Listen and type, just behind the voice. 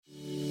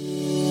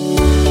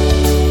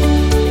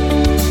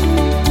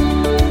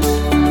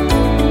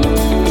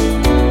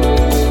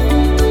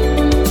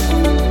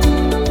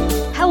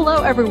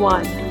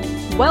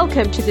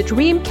welcome to the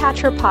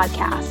Dreamcatcher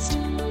Podcast,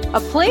 a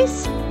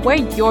place where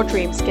your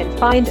dreams can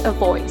find a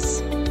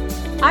voice.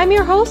 I'm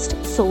your host,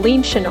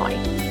 Celine Chenoy.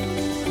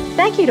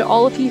 Thank you to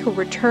all of you who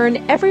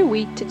return every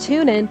week to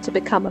tune in to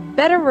become a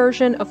better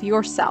version of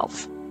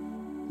yourself.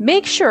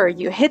 Make sure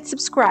you hit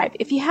subscribe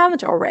if you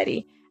haven't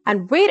already,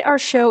 and rate our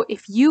show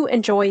if you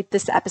enjoyed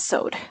this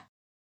episode.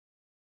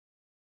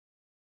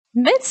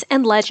 Myths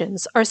and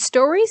legends are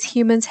stories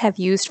humans have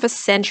used for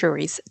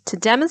centuries to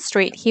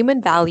demonstrate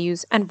human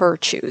values and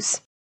virtues.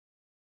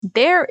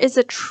 There is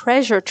a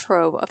treasure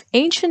trove of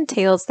ancient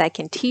tales that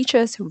can teach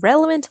us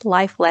relevant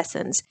life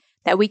lessons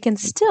that we can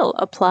still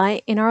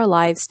apply in our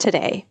lives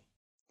today.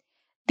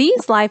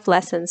 These life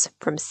lessons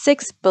from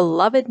 6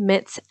 beloved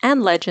myths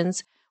and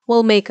legends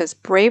will make us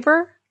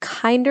braver,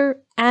 kinder,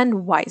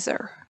 and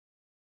wiser.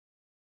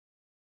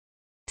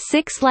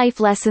 6 life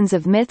lessons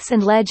of myths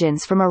and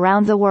legends from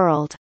around the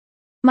world.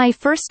 My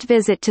first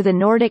visit to the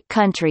Nordic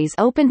countries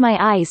opened my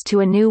eyes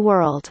to a new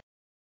world.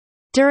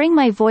 During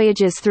my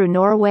voyages through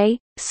Norway,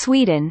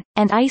 Sweden,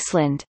 and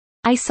Iceland,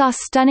 I saw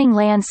stunning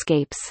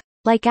landscapes,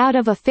 like out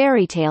of a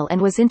fairy tale, and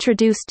was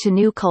introduced to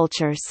new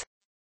cultures.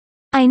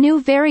 I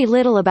knew very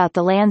little about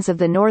the lands of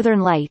the Northern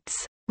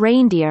Lights,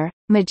 reindeer,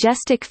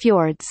 majestic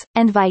fjords,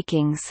 and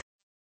Vikings.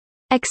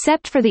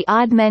 Except for the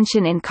odd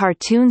mention in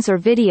cartoons or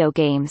video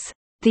games,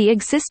 the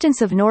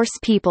existence of Norse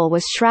people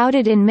was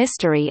shrouded in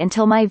mystery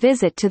until my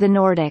visit to the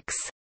Nordics.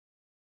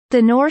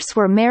 The Norse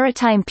were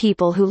maritime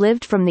people who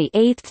lived from the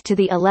 8th to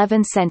the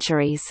 11th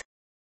centuries.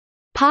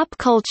 Pop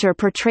culture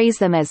portrays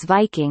them as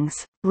Vikings,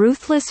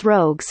 ruthless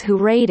rogues who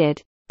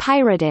raided,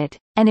 pirated,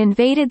 and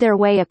invaded their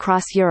way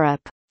across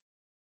Europe.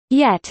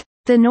 Yet,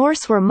 the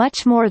Norse were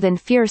much more than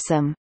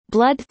fearsome,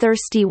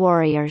 bloodthirsty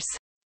warriors.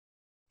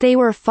 They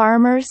were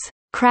farmers,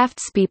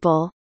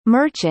 craftspeople,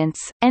 merchants,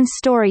 and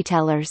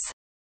storytellers.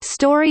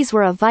 Stories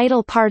were a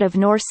vital part of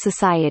Norse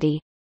society.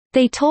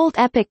 They told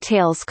epic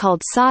tales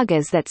called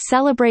sagas that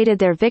celebrated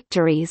their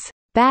victories,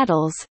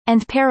 battles,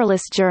 and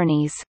perilous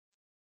journeys.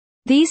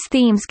 These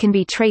themes can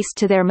be traced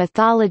to their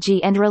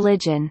mythology and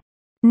religion.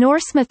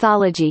 Norse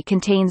mythology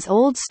contains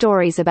old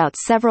stories about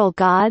several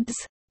gods,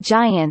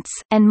 giants,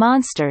 and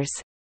monsters,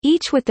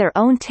 each with their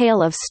own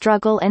tale of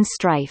struggle and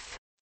strife.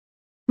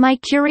 My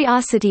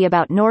curiosity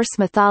about Norse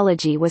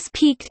mythology was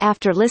piqued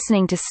after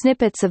listening to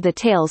snippets of the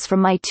tales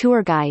from my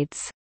tour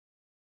guides.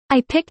 I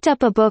picked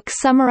up a book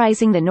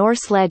summarizing the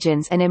Norse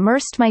legends and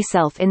immersed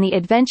myself in the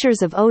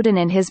adventures of Odin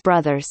and his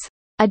brothers,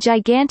 a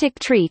gigantic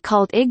tree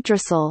called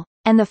Yggdrasil,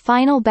 and the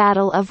final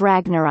battle of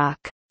Ragnarok.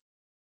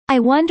 I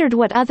wondered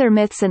what other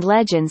myths and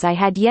legends I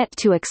had yet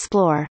to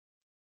explore.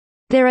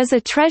 There is a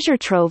treasure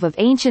trove of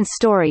ancient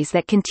stories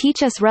that can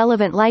teach us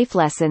relevant life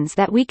lessons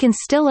that we can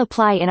still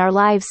apply in our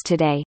lives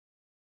today.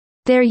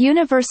 Their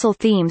universal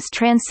themes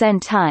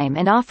transcend time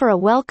and offer a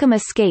welcome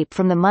escape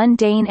from the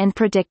mundane and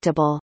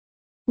predictable.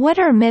 What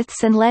are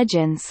myths and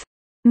legends?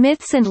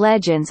 Myths and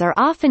legends are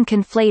often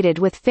conflated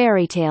with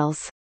fairy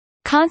tales.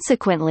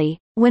 Consequently,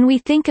 when we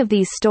think of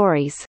these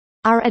stories,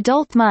 our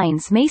adult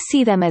minds may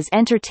see them as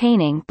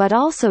entertaining but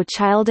also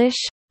childish,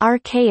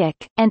 archaic,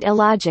 and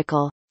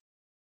illogical.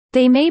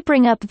 They may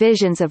bring up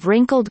visions of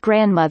wrinkled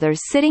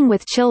grandmothers sitting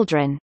with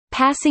children,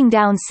 passing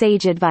down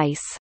sage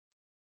advice.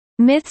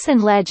 Myths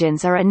and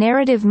legends are a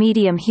narrative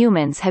medium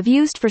humans have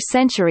used for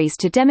centuries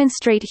to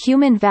demonstrate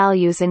human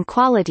values and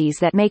qualities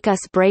that make us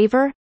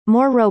braver,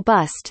 more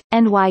robust,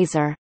 and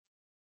wiser.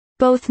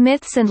 Both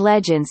myths and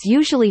legends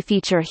usually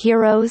feature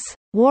heroes,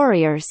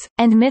 warriors,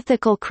 and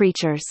mythical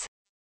creatures.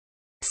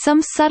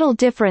 Some subtle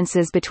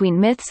differences between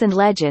myths and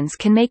legends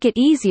can make it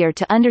easier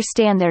to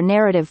understand their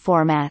narrative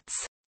formats.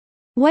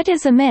 What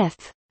is a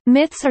myth?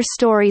 Myths are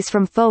stories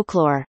from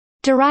folklore,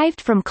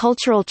 derived from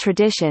cultural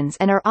traditions,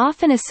 and are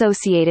often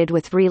associated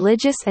with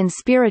religious and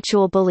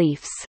spiritual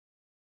beliefs.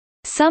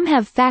 Some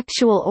have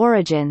factual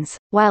origins,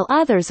 while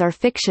others are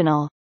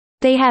fictional.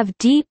 They have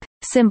deep,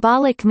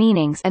 symbolic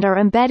meanings and are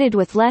embedded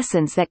with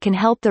lessons that can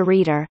help the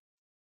reader.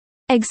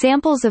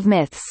 Examples of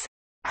myths: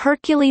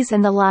 Hercules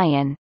and the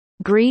Lion,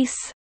 Greece,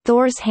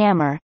 Thor's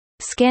Hammer,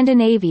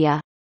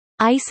 Scandinavia,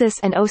 Isis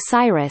and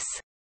Osiris,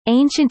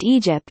 Ancient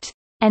Egypt,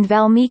 and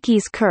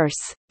Valmiki's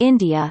Curse,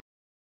 India.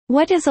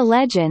 What is a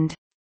legend?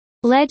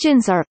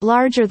 Legends are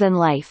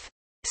larger-than-life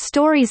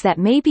stories that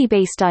may be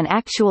based on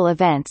actual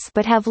events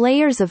but have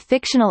layers of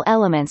fictional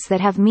elements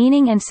that have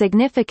meaning and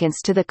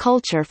significance to the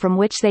culture from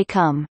which they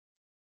come.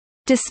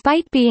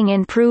 Despite being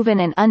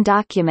unproven and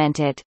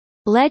undocumented,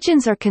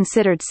 legends are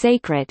considered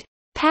sacred,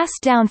 passed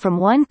down from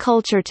one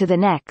culture to the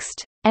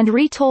next, and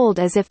retold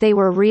as if they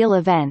were real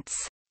events.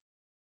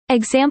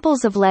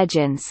 Examples of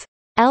legends: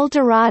 El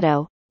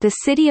Dorado, the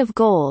City of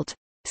Gold,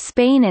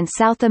 Spain and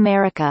South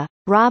America,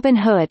 Robin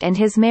Hood and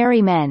his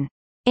Merry Men,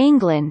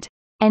 England,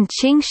 and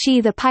Qing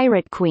Shi the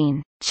Pirate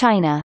Queen,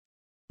 China.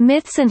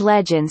 Myths and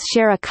legends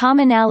share a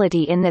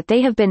commonality in that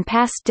they have been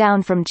passed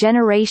down from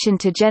generation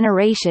to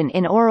generation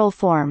in oral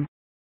form.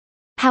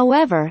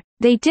 However,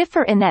 they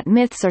differ in that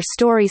myths are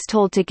stories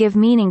told to give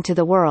meaning to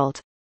the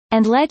world,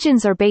 and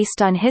legends are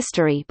based on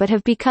history but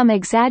have become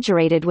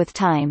exaggerated with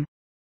time.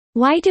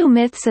 Why do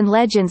myths and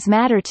legends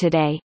matter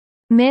today?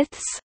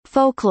 Myths,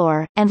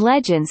 folklore, and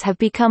legends have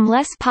become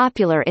less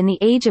popular in the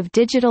age of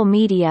digital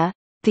media,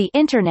 the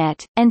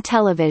Internet, and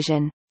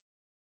television.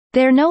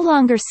 They're no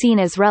longer seen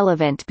as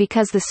relevant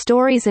because the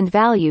stories and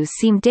values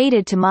seem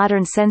dated to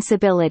modern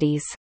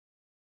sensibilities.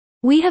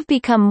 We have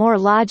become more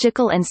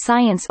logical and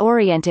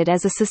science-oriented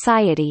as a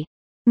society.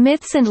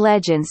 Myths and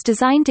legends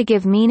designed to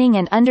give meaning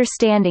and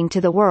understanding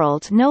to the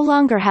world no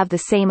longer have the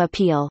same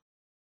appeal.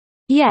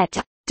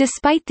 Yet,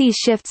 despite these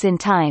shifts in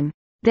time,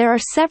 there are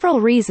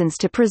several reasons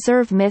to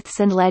preserve myths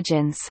and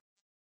legends.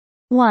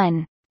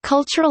 1.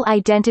 Cultural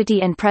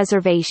identity and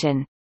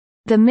preservation.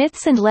 The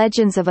myths and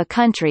legends of a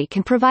country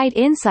can provide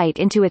insight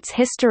into its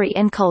history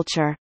and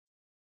culture.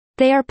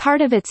 They are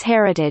part of its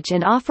heritage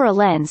and offer a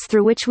lens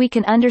through which we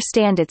can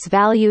understand its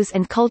values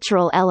and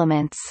cultural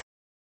elements.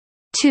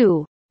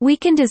 2. We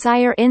can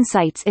desire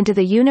insights into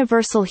the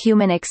universal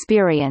human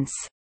experience.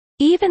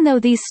 Even though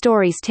these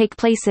stories take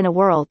place in a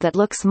world that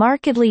looks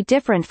markedly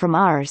different from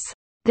ours,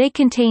 they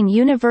contain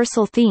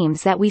universal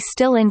themes that we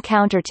still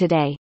encounter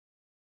today.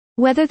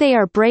 Whether they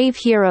are brave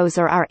heroes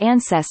or our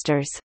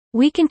ancestors,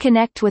 we can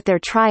connect with their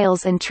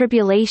trials and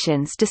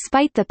tribulations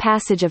despite the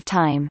passage of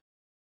time.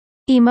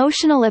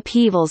 Emotional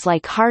upheavals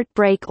like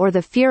heartbreak or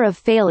the fear of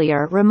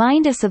failure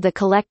remind us of the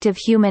collective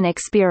human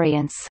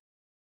experience.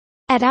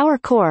 At our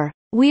core,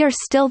 we are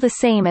still the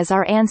same as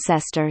our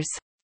ancestors.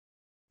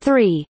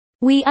 3.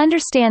 We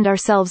understand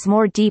ourselves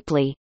more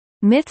deeply.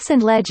 Myths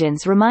and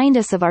legends remind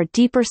us of our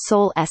deeper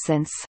soul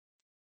essence.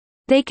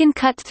 They can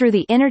cut through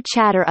the inner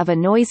chatter of a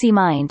noisy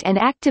mind and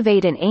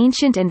activate an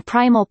ancient and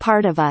primal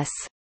part of us.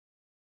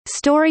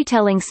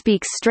 Storytelling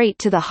speaks straight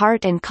to the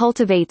heart and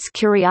cultivates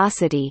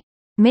curiosity,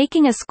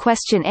 making us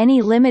question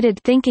any limited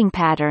thinking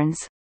patterns,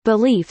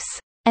 beliefs,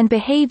 and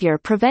behavior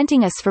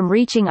preventing us from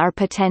reaching our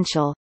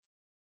potential.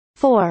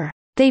 4.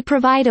 They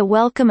provide a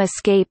welcome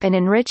escape and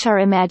enrich our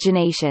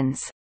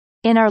imaginations.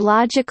 In our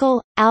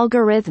logical,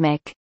 algorithmic,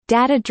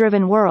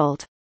 data-driven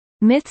world,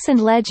 myths and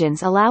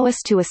legends allow us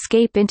to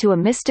escape into a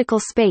mystical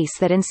space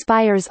that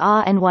inspires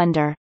awe and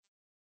wonder.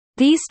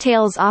 These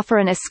tales offer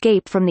an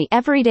escape from the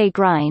everyday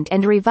grind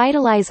and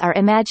revitalize our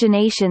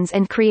imaginations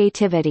and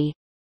creativity.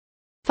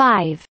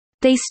 5.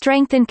 They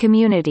strengthen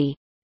community.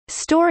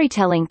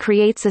 Storytelling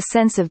creates a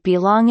sense of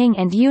belonging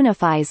and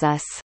unifies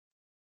us.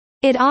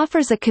 It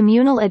offers a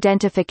communal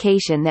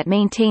identification that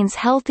maintains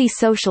healthy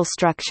social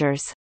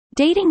structures,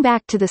 dating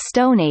back to the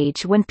Stone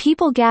Age when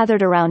people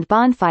gathered around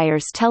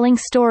bonfires telling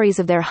stories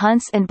of their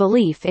hunts and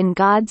belief in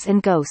gods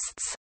and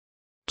ghosts.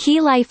 Key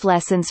life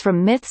lessons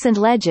from myths and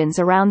legends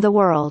around the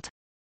world.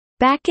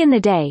 Back in the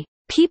day,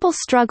 people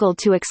struggled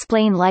to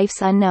explain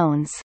life's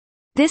unknowns.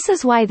 This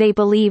is why they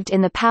believed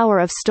in the power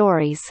of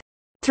stories.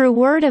 Through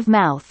word of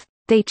mouth,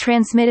 they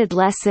transmitted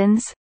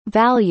lessons,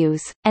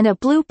 values, and a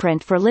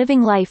blueprint for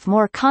living life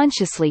more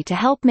consciously to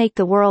help make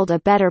the world a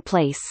better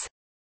place.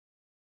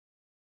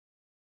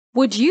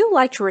 Would you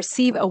like to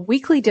receive a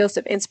weekly dose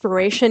of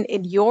inspiration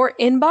in your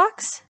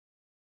inbox?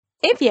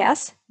 If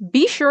yes,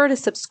 be sure to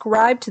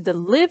subscribe to the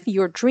Live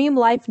Your Dream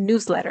Life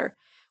newsletter,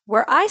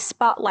 where I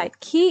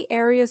spotlight key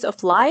areas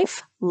of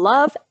life,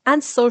 love,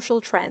 and social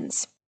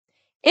trends.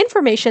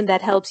 Information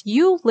that helps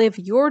you live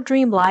your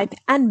dream life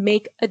and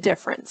make a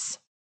difference.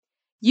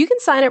 You can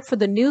sign up for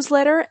the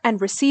newsletter and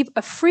receive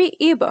a free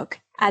ebook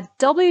at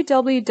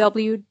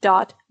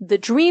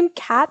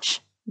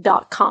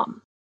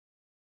www.thedreamcatch.com.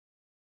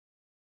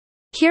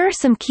 Here are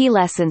some key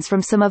lessons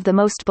from some of the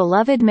most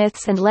beloved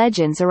myths and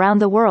legends around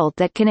the world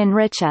that can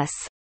enrich us.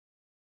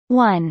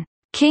 1.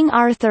 King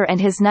Arthur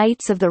and his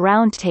Knights of the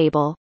Round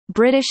Table,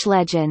 British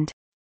legend.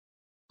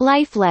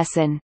 Life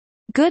lesson.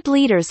 Good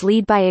leaders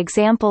lead by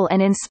example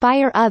and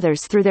inspire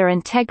others through their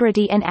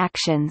integrity and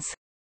actions.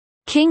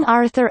 King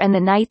Arthur and the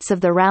Knights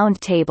of the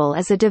Round Table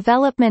is a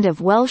development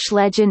of Welsh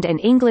legend and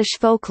English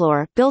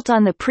folklore built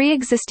on the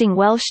pre-existing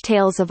Welsh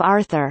tales of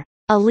Arthur,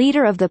 a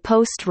leader of the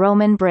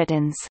post-Roman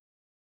Britons.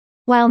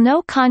 While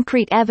no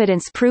concrete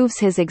evidence proves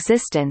his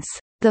existence,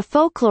 the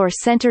folklore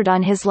centered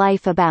on his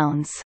life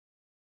abounds.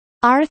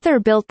 Arthur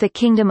built the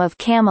kingdom of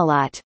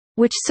Camelot,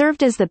 which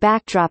served as the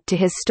backdrop to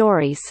his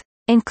stories,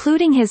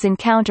 including his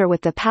encounter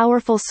with the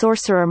powerful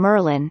sorcerer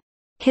Merlin,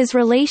 his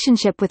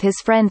relationship with his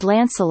friend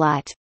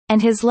Lancelot,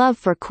 and his love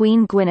for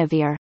Queen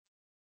Guinevere.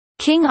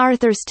 King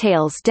Arthur's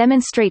tales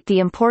demonstrate the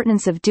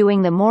importance of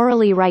doing the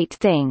morally right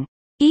thing,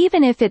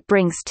 even if it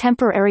brings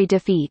temporary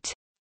defeat.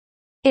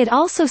 It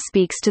also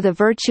speaks to the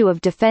virtue of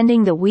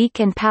defending the weak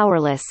and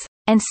powerless,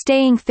 and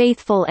staying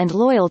faithful and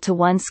loyal to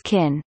one's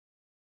kin.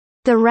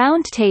 The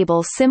Round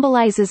Table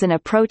symbolizes an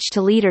approach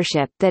to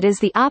leadership that is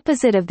the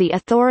opposite of the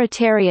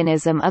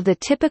authoritarianism of the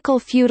typical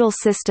feudal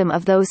system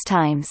of those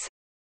times.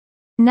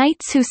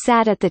 Knights who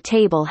sat at the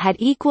table had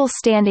equal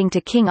standing to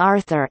King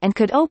Arthur and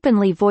could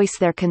openly voice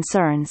their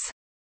concerns.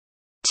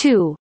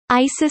 2.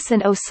 Isis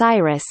and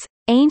Osiris,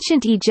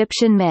 ancient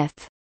Egyptian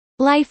myth.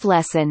 Life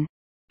lesson.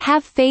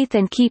 Have faith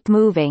and keep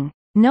moving,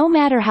 no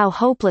matter how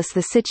hopeless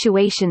the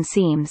situation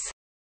seems.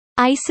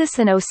 Isis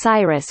and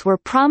Osiris were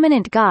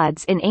prominent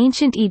gods in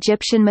ancient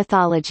Egyptian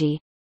mythology.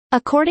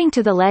 According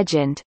to the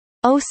legend,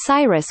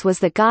 Osiris was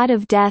the god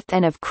of death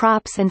and of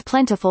crops and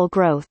plentiful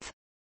growth.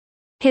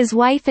 His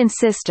wife and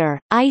sister,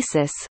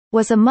 Isis,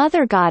 was a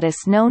mother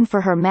goddess known for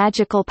her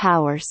magical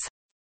powers.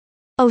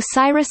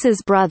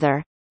 Osiris's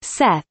brother,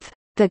 Seth,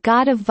 the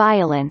god of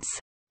violence,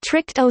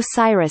 tricked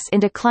Osiris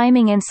into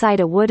climbing inside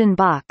a wooden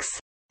box,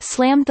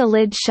 slammed the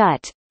lid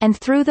shut, and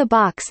threw the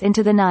box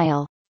into the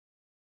Nile.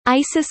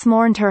 Isis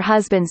mourned her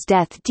husband's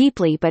death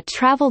deeply but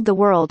traveled the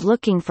world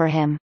looking for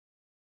him.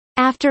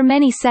 After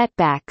many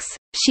setbacks,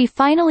 she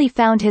finally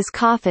found his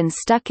coffin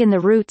stuck in the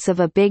roots of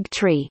a big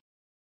tree.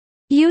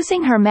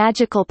 Using her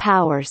magical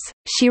powers,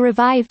 she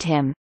revived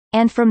him,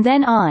 and from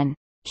then on,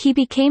 he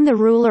became the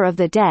ruler of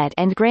the dead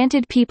and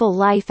granted people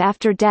life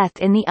after death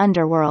in the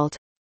underworld.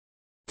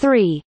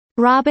 3.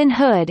 Robin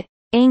Hood,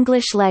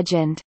 English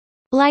legend.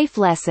 Life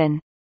lesson.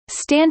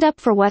 Stand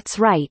up for what's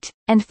right,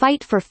 and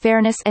fight for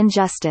fairness and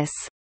justice.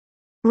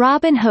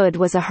 Robin Hood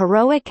was a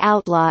heroic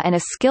outlaw and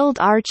a skilled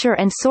archer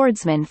and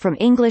swordsman from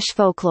English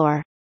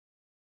folklore.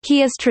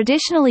 He is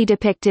traditionally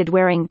depicted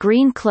wearing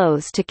green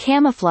clothes to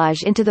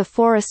camouflage into the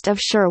forest of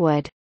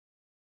Sherwood.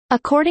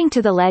 According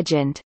to the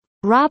legend,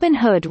 Robin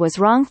Hood was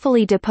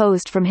wrongfully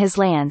deposed from his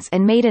lands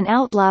and made an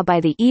outlaw by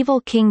the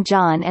evil King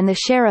John and the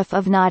Sheriff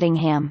of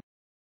Nottingham.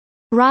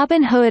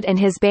 Robin Hood and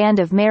his band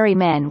of merry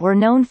men were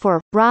known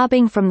for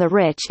robbing from the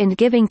rich and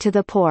giving to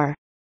the poor.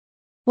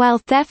 While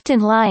theft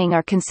and lying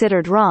are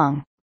considered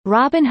wrong,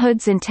 Robin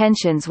Hood's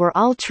intentions were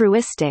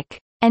altruistic,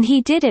 and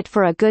he did it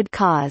for a good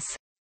cause.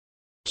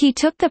 He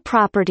took the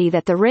property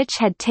that the rich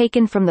had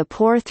taken from the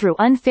poor through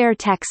unfair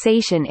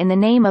taxation in the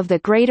name of the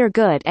greater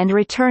good and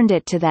returned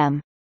it to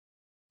them.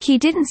 He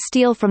didn't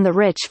steal from the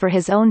rich for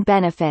his own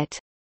benefit.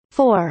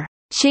 4.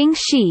 Qing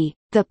Shi,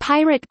 the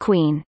Pirate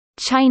Queen,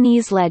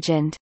 Chinese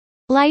legend.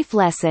 Life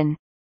lesson.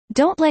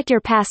 Don't let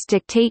your past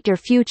dictate your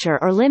future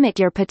or limit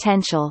your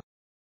potential.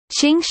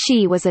 Qing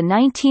Shi was a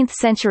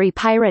 19th-century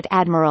pirate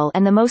admiral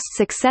and the most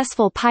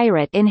successful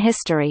pirate in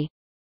history.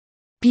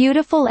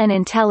 Beautiful and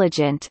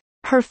intelligent,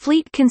 her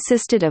fleet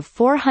consisted of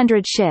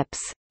 400 ships,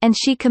 and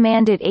she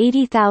commanded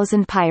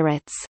 80,000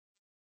 pirates.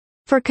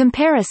 For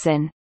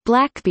comparison,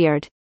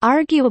 Blackbeard,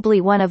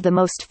 arguably one of the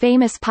most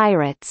famous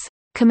pirates,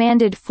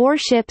 commanded 4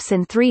 ships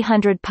and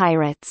 300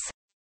 pirates.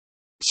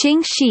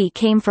 Qing Shi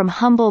came from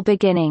humble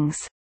beginnings.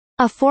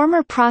 A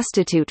former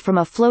prostitute from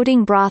a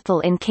floating brothel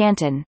in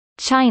Canton,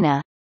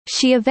 China,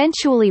 she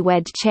eventually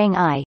wed Chiang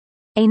Ai,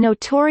 a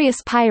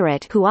notorious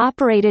pirate who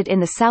operated in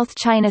the South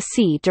China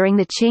Sea during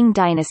the Qing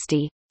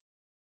dynasty.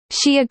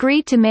 She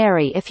agreed to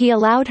marry if he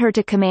allowed her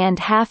to command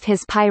half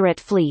his pirate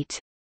fleet.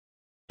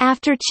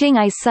 After Chiang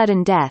Ai's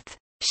sudden death,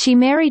 she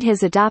married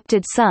his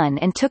adopted son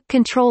and took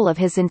control of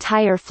his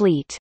entire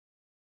fleet.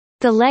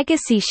 The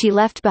legacy she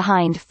left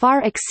behind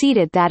far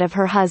exceeded that of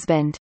her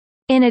husband.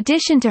 In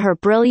addition to her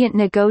brilliant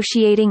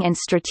negotiating and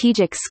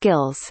strategic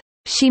skills,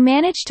 she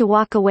managed to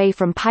walk away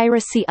from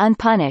piracy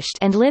unpunished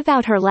and live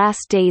out her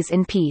last days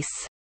in peace.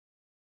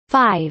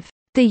 5.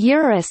 The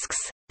Urisks,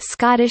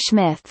 Scottish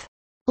myth.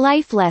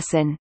 Life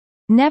lesson.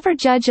 Never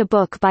judge a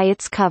book by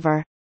its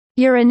cover.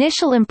 Your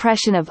initial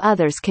impression of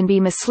others can be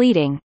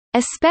misleading,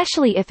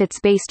 especially if it's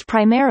based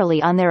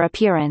primarily on their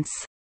appearance.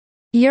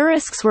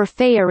 Urisks were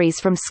fairies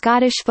from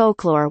Scottish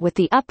folklore with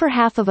the upper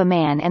half of a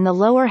man and the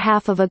lower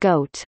half of a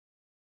goat.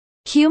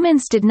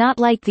 Humans did not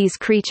like these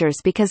creatures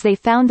because they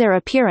found their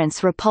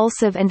appearance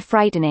repulsive and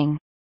frightening.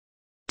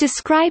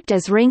 Described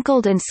as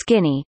wrinkled and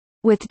skinny,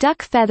 with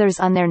duck feathers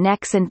on their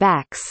necks and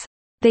backs,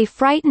 they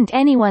frightened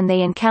anyone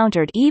they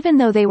encountered even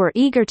though they were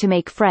eager to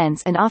make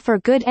friends and offer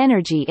good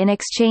energy in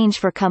exchange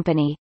for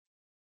company.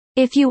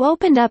 If you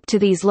opened up to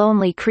these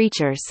lonely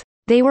creatures,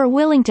 they were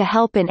willing to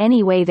help in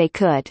any way they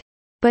could.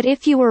 But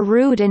if you were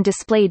rude and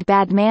displayed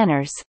bad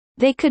manners,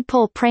 they could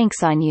pull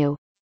pranks on you.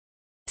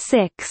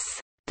 6.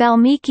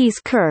 Valmiki's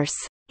curse,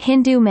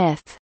 Hindu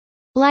myth.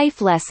 Life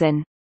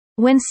lesson.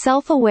 When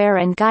self-aware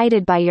and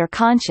guided by your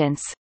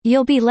conscience,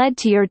 you'll be led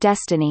to your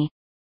destiny.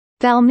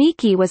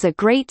 Valmiki was a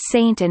great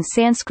saint and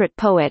Sanskrit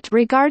poet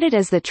regarded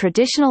as the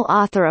traditional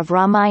author of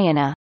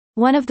Ramayana,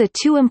 one of the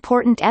 2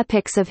 important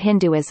epics of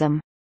Hinduism.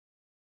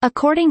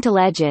 According to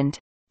legend,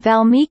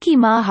 Valmiki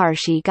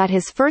Maharshi got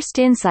his first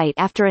insight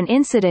after an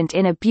incident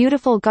in a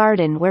beautiful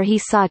garden where he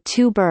saw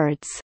 2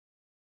 birds.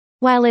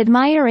 While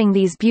admiring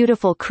these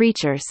beautiful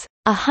creatures,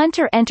 a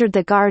hunter entered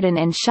the garden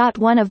and shot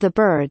one of the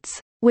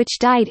birds, which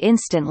died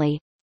instantly.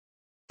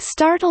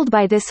 Startled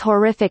by this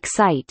horrific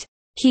sight,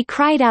 he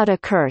cried out a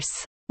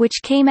curse,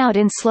 which came out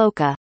in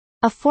sloka,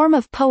 a form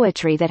of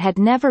poetry that had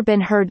never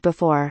been heard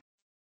before.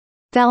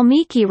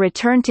 Valmiki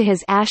returned to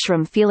his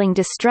ashram feeling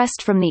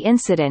distressed from the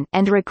incident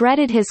and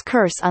regretted his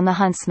curse on the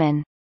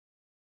huntsman.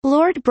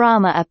 Lord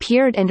Brahma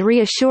appeared and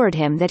reassured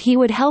him that he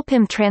would help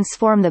him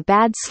transform the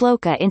bad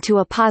sloka into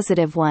a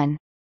positive one.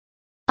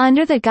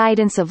 Under the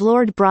guidance of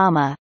Lord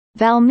Brahma,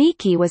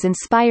 Valmiki was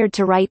inspired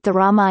to write the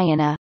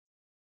Ramayana.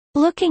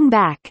 Looking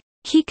back,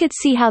 he could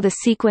see how the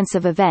sequence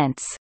of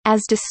events,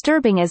 as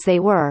disturbing as they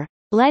were,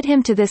 led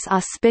him to this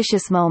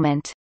auspicious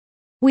moment.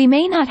 We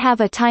may not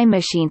have a time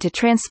machine to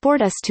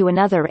transport us to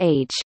another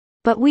age,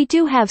 but we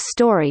do have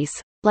stories,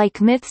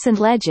 like myths and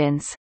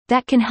legends,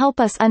 that can help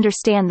us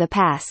understand the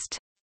past.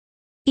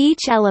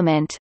 Each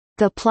element,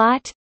 the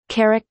plot,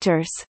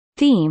 characters,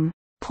 theme,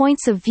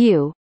 points of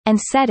view, and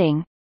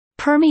setting,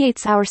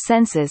 permeates our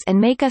senses and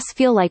make us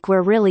feel like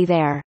we're really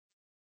there.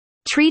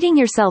 Treating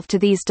yourself to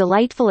these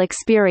delightful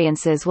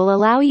experiences will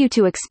allow you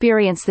to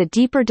experience the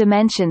deeper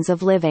dimensions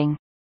of living.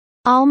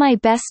 All my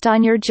best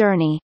on your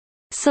journey.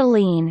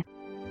 Celine.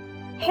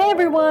 Hey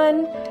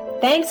everyone!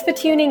 Thanks for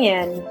tuning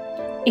in.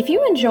 If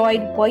you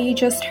enjoyed what you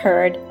just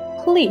heard,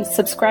 please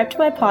subscribe to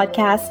my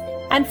podcast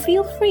and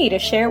feel free to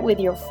share it with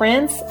your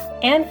friends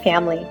and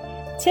family.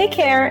 Take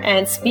care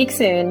and speak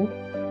soon.